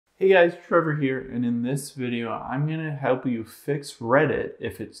Hey guys, Trevor here, and in this video, I'm going to help you fix Reddit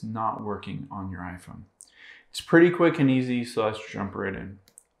if it's not working on your iPhone. It's pretty quick and easy, so let's jump right in.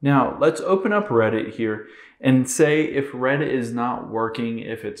 Now, let's open up Reddit here and say if Reddit is not working,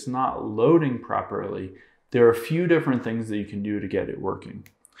 if it's not loading properly, there are a few different things that you can do to get it working.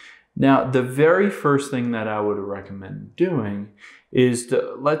 Now, the very first thing that I would recommend doing is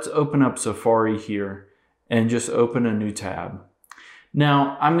let's open up Safari here and just open a new tab.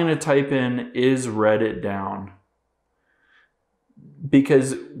 Now, I'm going to type in, is Reddit down?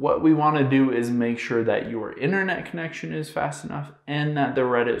 Because what we want to do is make sure that your internet connection is fast enough and that the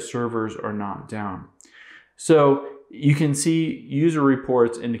Reddit servers are not down. So you can see user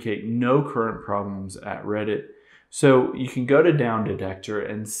reports indicate no current problems at Reddit. So you can go to Down Detector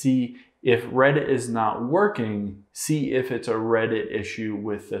and see if Reddit is not working, see if it's a Reddit issue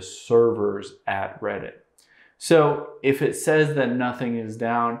with the servers at Reddit. So if it says that nothing is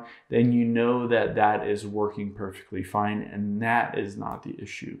down, then you know that that is working perfectly fine and that is not the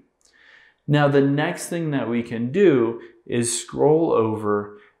issue. Now, the next thing that we can do is scroll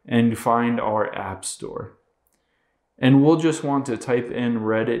over and find our App Store. And we'll just want to type in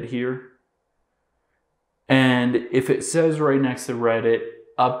Reddit here. And if it says right next to Reddit,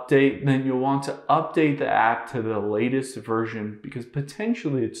 update, then you'll want to update the app to the latest version because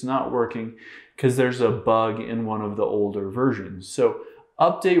potentially it's not working because there's a bug in one of the older versions. So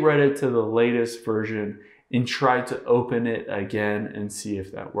update Reddit to the latest version and try to open it again and see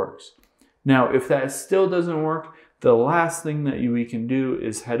if that works. Now, if that still doesn't work, the last thing that we can do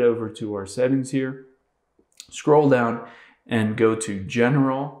is head over to our settings here, scroll down and go to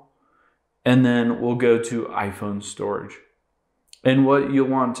General, and then we'll go to iPhone storage. And what you'll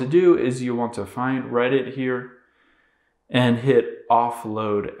want to do is you want to find Reddit here and hit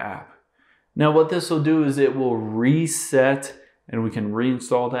Offload App. Now what this will do is it will reset, and we can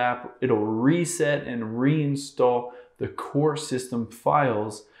reinstall the app. It'll reset and reinstall the core system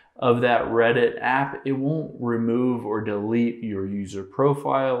files of that Reddit app. It won't remove or delete your user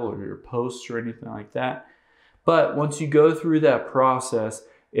profile or your posts or anything like that. But once you go through that process,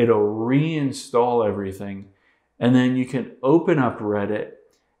 it'll reinstall everything. And then you can open up Reddit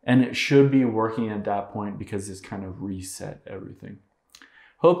and it should be working at that point because it's kind of reset everything.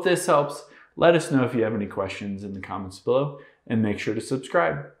 Hope this helps. Let us know if you have any questions in the comments below and make sure to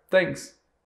subscribe. Thanks.